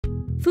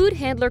Food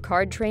handler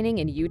card training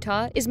in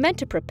Utah is meant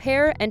to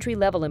prepare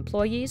entry-level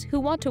employees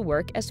who want to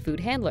work as food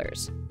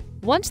handlers.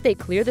 Once they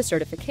clear the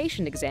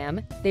certification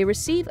exam, they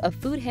receive a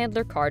food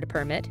handler card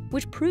permit,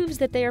 which proves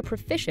that they are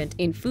proficient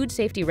in food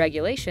safety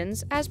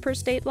regulations as per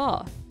state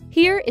law.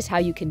 Here is how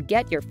you can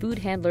get your food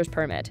handler's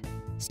permit.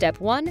 Step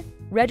 1.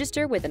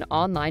 Register with an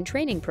online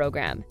training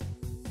program.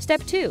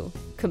 Step 2.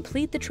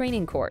 Complete the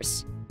training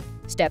course.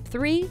 Step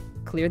 3.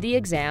 Clear the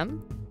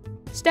exam.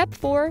 Step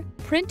 4.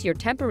 Print your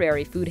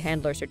temporary food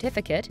handler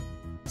certificate.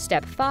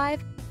 Step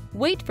 5.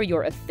 Wait for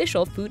your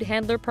official food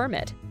handler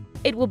permit.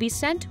 It will be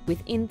sent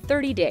within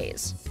 30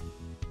 days.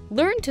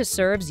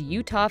 Learn2Serve's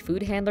Utah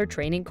Food Handler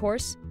training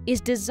course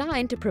is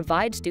designed to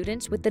provide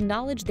students with the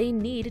knowledge they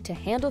need to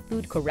handle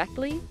food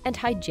correctly and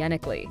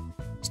hygienically.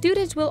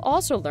 Students will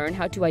also learn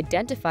how to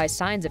identify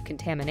signs of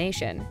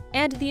contamination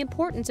and the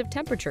importance of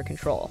temperature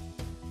control.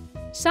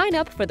 Sign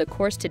up for the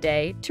course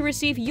today to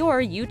receive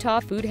your Utah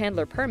Food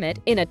Handler permit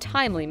in a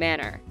timely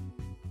manner.